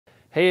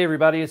Hey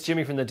everybody, it's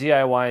Jimmy from the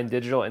DIY and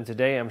Digital, and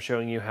today I'm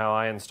showing you how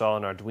I install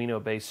an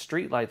Arduino-based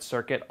streetlight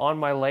circuit on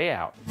my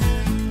layout.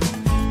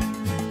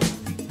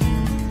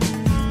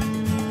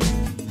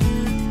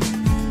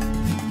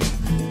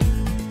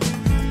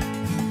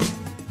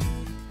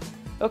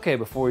 Okay,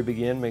 before we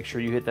begin, make sure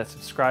you hit that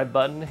subscribe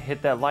button,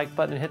 hit that like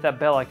button, and hit that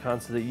bell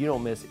icon so that you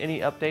don't miss any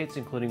updates,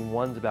 including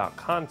ones about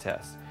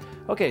contests.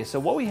 Okay, so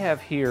what we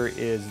have here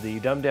is the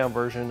dumbed down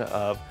version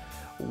of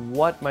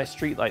what my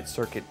streetlight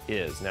circuit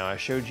is. Now, I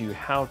showed you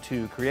how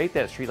to create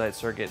that streetlight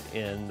circuit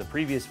in the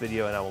previous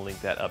video, and I will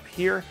link that up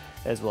here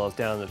as well as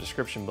down in the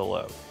description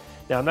below.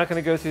 Now, I'm not going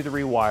to go through the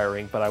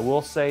rewiring, but I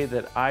will say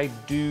that I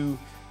do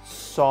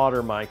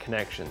solder my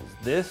connections.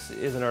 This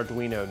is an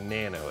Arduino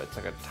Nano. It's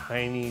like a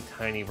tiny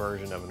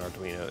version of an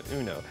Arduino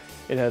Uno.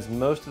 It has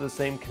most of the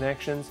same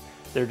connections.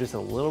 They're just a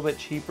little bit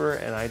cheaper,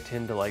 and I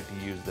tend to like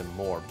to use them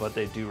more, but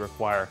they do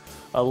require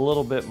a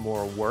little bit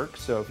more work.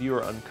 So if you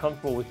are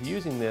uncomfortable with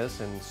using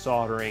this and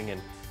soldering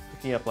and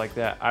hooking up like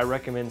that, I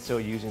recommend still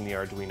using the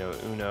Arduino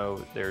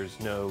Uno. There's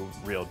no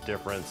real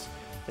difference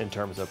in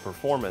terms of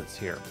performance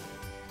here.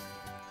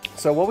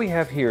 So what we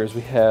have here is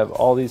we have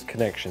all these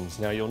connections.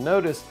 Now you'll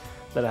notice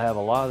that I have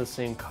a lot of the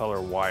same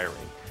color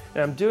wiring.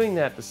 And I'm doing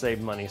that to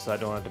save money so I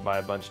don't have to buy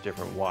a bunch of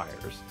different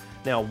wires.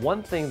 Now,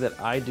 one thing that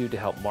I do to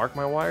help mark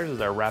my wires is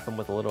I wrap them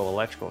with a little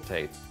electrical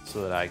tape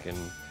so that I can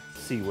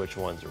see which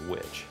ones are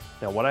which.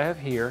 Now, what I have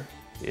here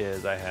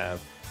is I have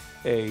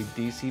a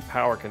DC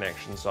power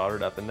connection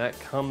soldered up, and that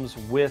comes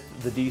with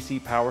the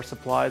DC power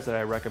supplies that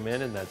I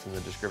recommend, and that's in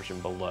the description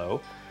below.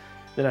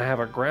 Then I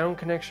have a ground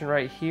connection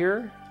right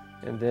here,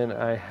 and then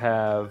I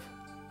have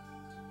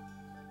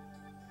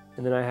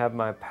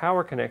my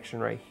power connection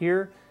right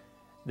here.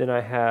 Then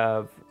I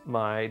have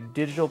my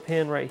digital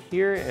pin right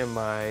here and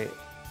my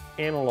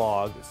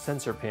analog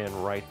sensor pin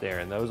right there,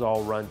 and those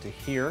all run to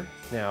here.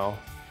 Now,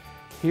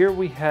 here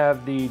we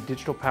have the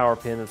digital power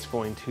pin that's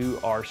going to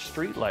our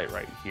street light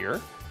right here.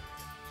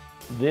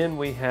 Then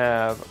we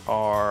have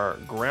our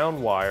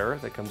ground wire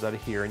that comes out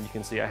of here, and you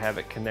can see I have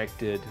it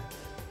connected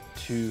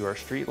to our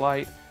street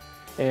light,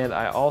 and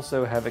I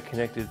also have it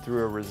connected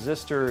through a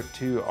resistor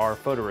to our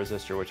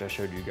photoresistor, which I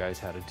showed you guys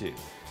how to do.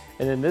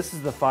 And then this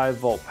is the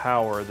 5-volt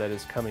power that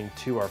is coming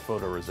to our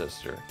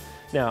photoresistor.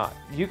 Now,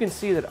 you can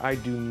see that I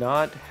do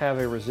not have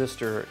a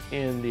resistor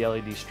in the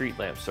LED street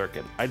lamp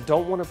circuit. I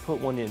don't want to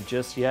put one in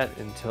just yet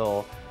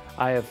until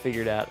I have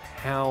figured out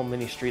how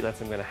many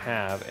streetlights I'm going to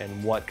have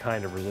and what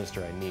kind of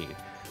resistor I need.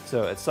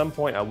 So at some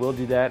point I will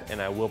do that,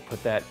 and I will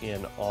put that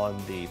in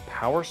on the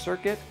power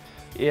circuit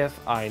if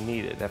I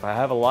need it. If I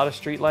have a lot of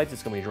streetlights,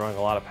 it's going to be drawing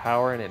a lot of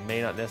power, and it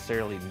may not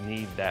necessarily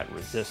need that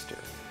resistor.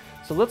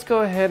 So let's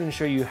go ahead and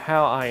show you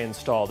how I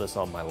install this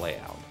on my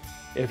layout.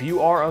 If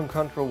you are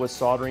uncomfortable with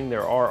soldering,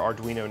 there are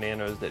Arduino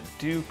Nanos that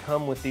do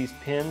come with these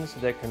pins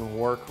that can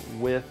work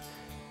with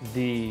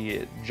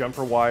the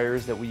jumper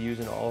wires that we use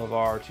in all of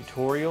our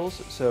tutorials.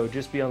 So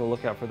just be on the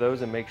lookout for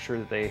those and make sure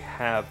that they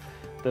have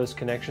those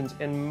connections.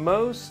 And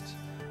most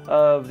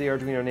of the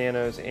Arduino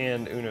Nanos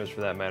and Unos,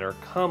 for that matter,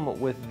 come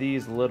with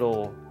these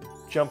little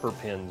jumper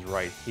pins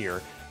right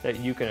here that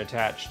you can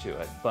attach to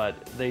it.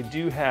 But they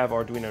do have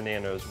Arduino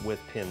Nanos with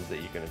pins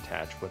that you can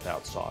attach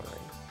without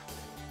soldering.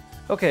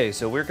 Okay,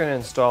 so we're going to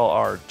install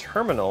our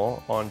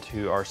terminal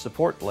onto our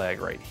support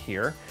leg right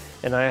here.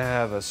 And I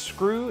have a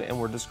screw, and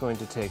we're just going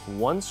to take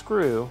one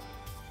screw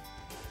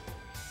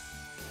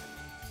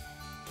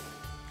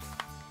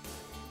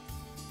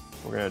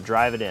we're going to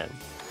drive it in.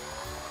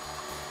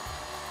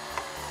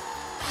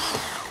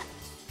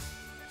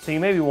 So you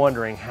may be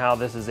wondering how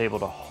this is able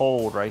to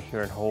hold right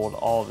here and hold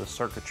all of the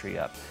circuitry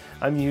up.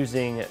 I'm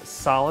using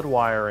solid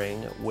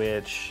wiring,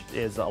 which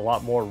is a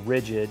lot more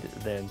rigid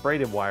than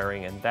braided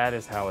wiring, and that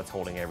is how it's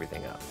holding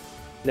everything up.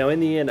 Now,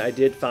 in the end, I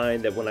did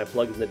find that when I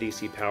plugged in the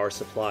DC power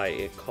supply,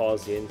 it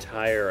caused the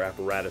entire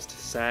apparatus to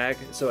sag,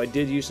 so I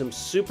did use some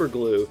super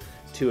glue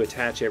to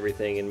attach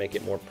everything and make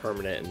it more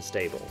permanent and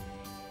stable.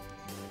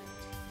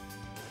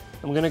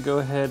 I'm going to go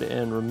ahead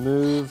and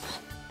remove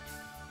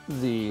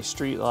the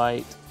street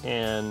light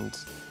and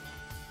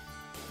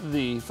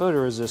the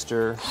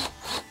photoresistor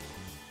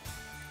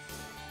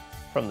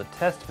from the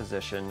test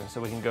position so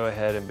we can go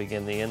ahead and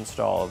begin the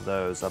install of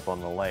those up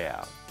on the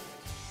layout.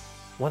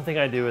 One thing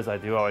I do is I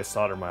do always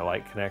solder my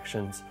light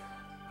connections.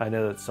 I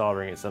know that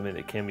soldering is something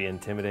that can be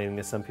intimidating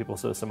to some people,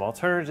 so some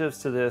alternatives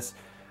to this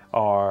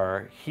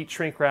are heat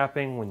shrink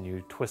wrapping. When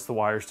you twist the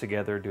wires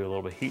together, do a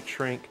little bit of heat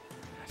shrink,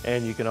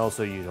 and you can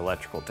also use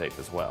electrical tape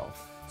as well.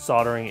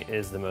 Soldering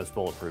is the most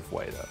bulletproof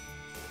way though.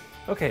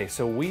 Okay,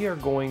 so we are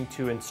going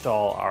to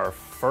install our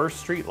first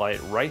street light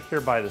right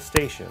here by the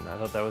station. I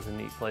thought that was a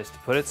neat place to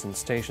put it, since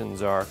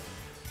stations are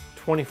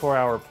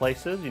 24-hour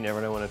places. You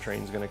never know when a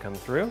train's going to come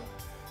through.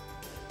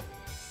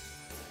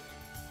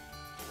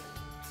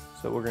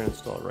 So we're going to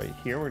install it right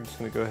here. We're just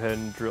going to go ahead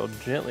and drill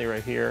gently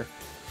right here.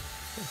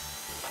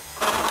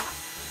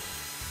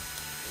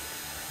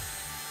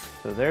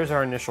 So there's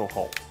our initial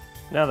hole.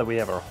 Now that we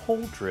have our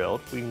hole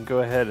drilled, we can go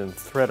ahead and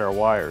thread our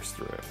wires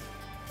through it.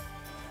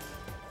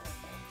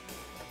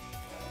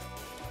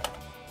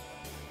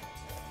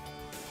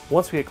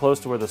 Once we get close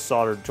to where the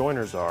soldered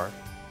joiners are,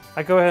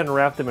 I go ahead and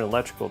wrap them in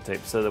electrical tape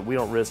so that we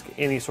don't risk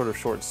any sort of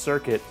short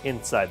circuit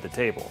inside the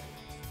table.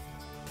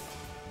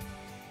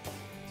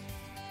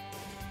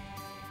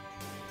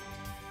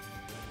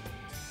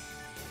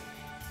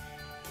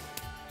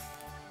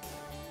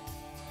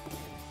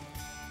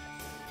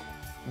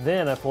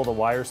 Then I pull the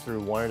wires through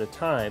one at a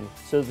time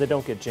so that they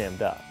don't get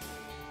jammed up.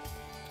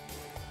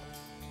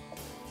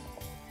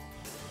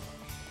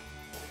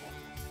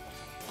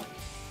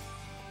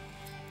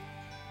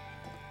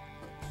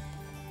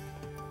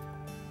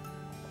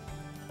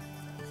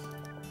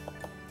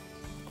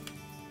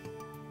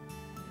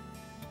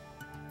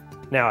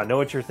 Now I know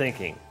what you're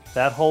thinking.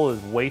 That hole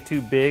is way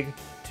too big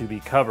to be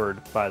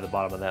covered by the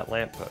bottom of that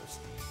lamppost.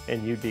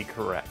 And you'd be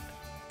correct.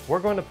 We're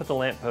going to put the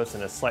lamppost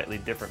in a slightly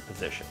different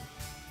position.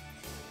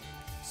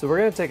 So we're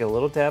going to take a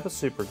little dab of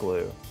super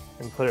glue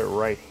and put it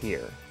right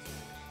here.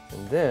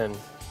 And then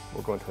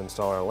we're going to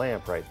install our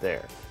lamp right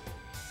there.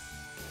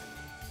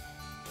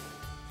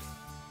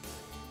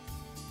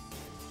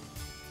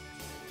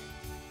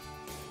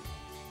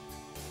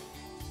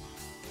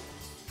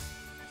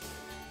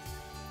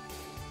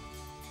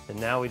 And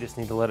now we just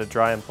need to let it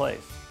dry in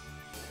place.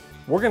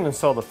 We're going to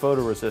install the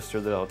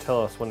photoresistor that'll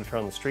tell us when to turn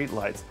on the street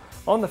lights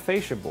on the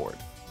fascia board.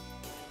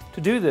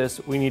 To do this,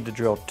 we need to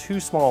drill 2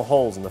 small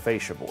holes in the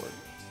fascia board.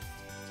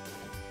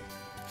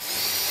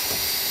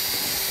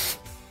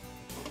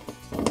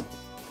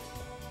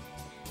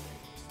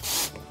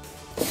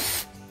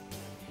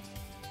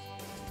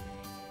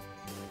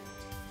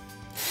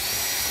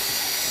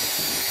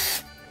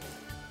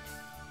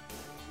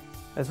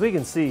 As we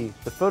can see,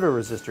 the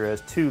photoresistor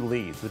has 2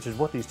 leads, which is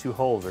what these 2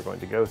 holes are going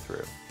to go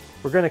through.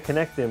 We're going to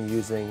connect them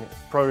using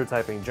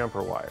prototyping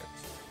jumper wires.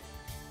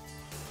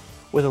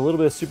 With a little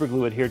bit of super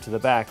glue adhered to the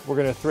back, we're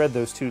going to thread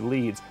those 2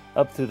 leads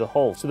up through the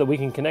hole so that we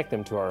can connect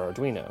them to our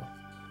Arduino.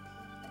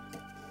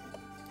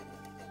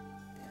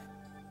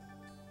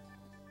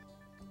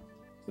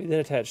 We then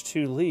attach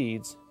 2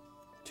 leads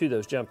to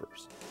those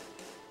jumpers.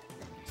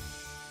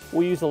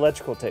 We'll use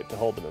electrical tape to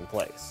hold them in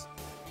place.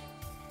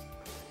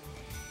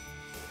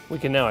 We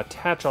can now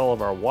attach all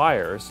of our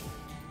wires.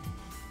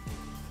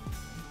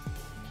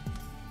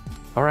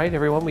 All right,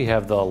 everyone, we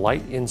have the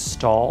light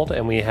installed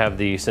and we have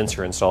the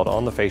sensor installed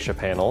on the fascia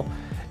panel.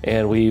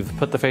 And we've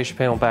put the fascia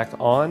panel back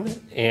on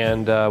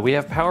and we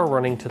have power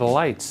running to the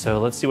lights.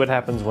 So let's see what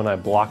happens when I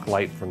block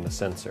light from the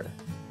sensor.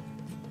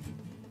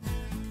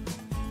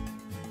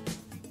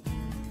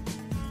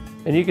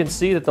 And you can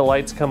see that the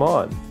lights come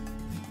on.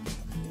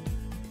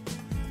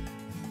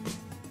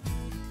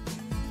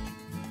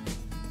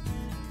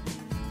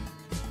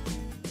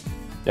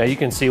 Now you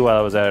can see while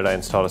I was at it, I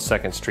installed a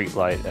second street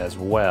light as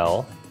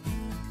well.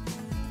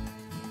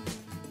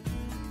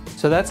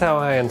 So that's how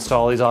I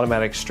install these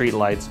automatic street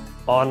lights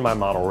on my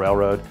model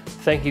railroad.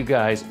 Thank you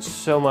guys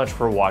so much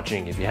for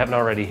watching. If you haven't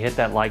already, hit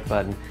that like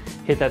button,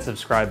 hit that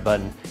subscribe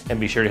button, and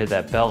be sure to hit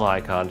that bell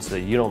icon so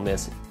that you don't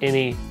miss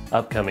any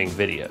upcoming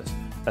videos.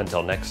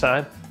 Until next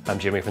time, I'm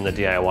Jimmy from the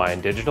DIY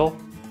and Digital.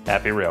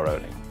 Happy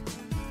railroading.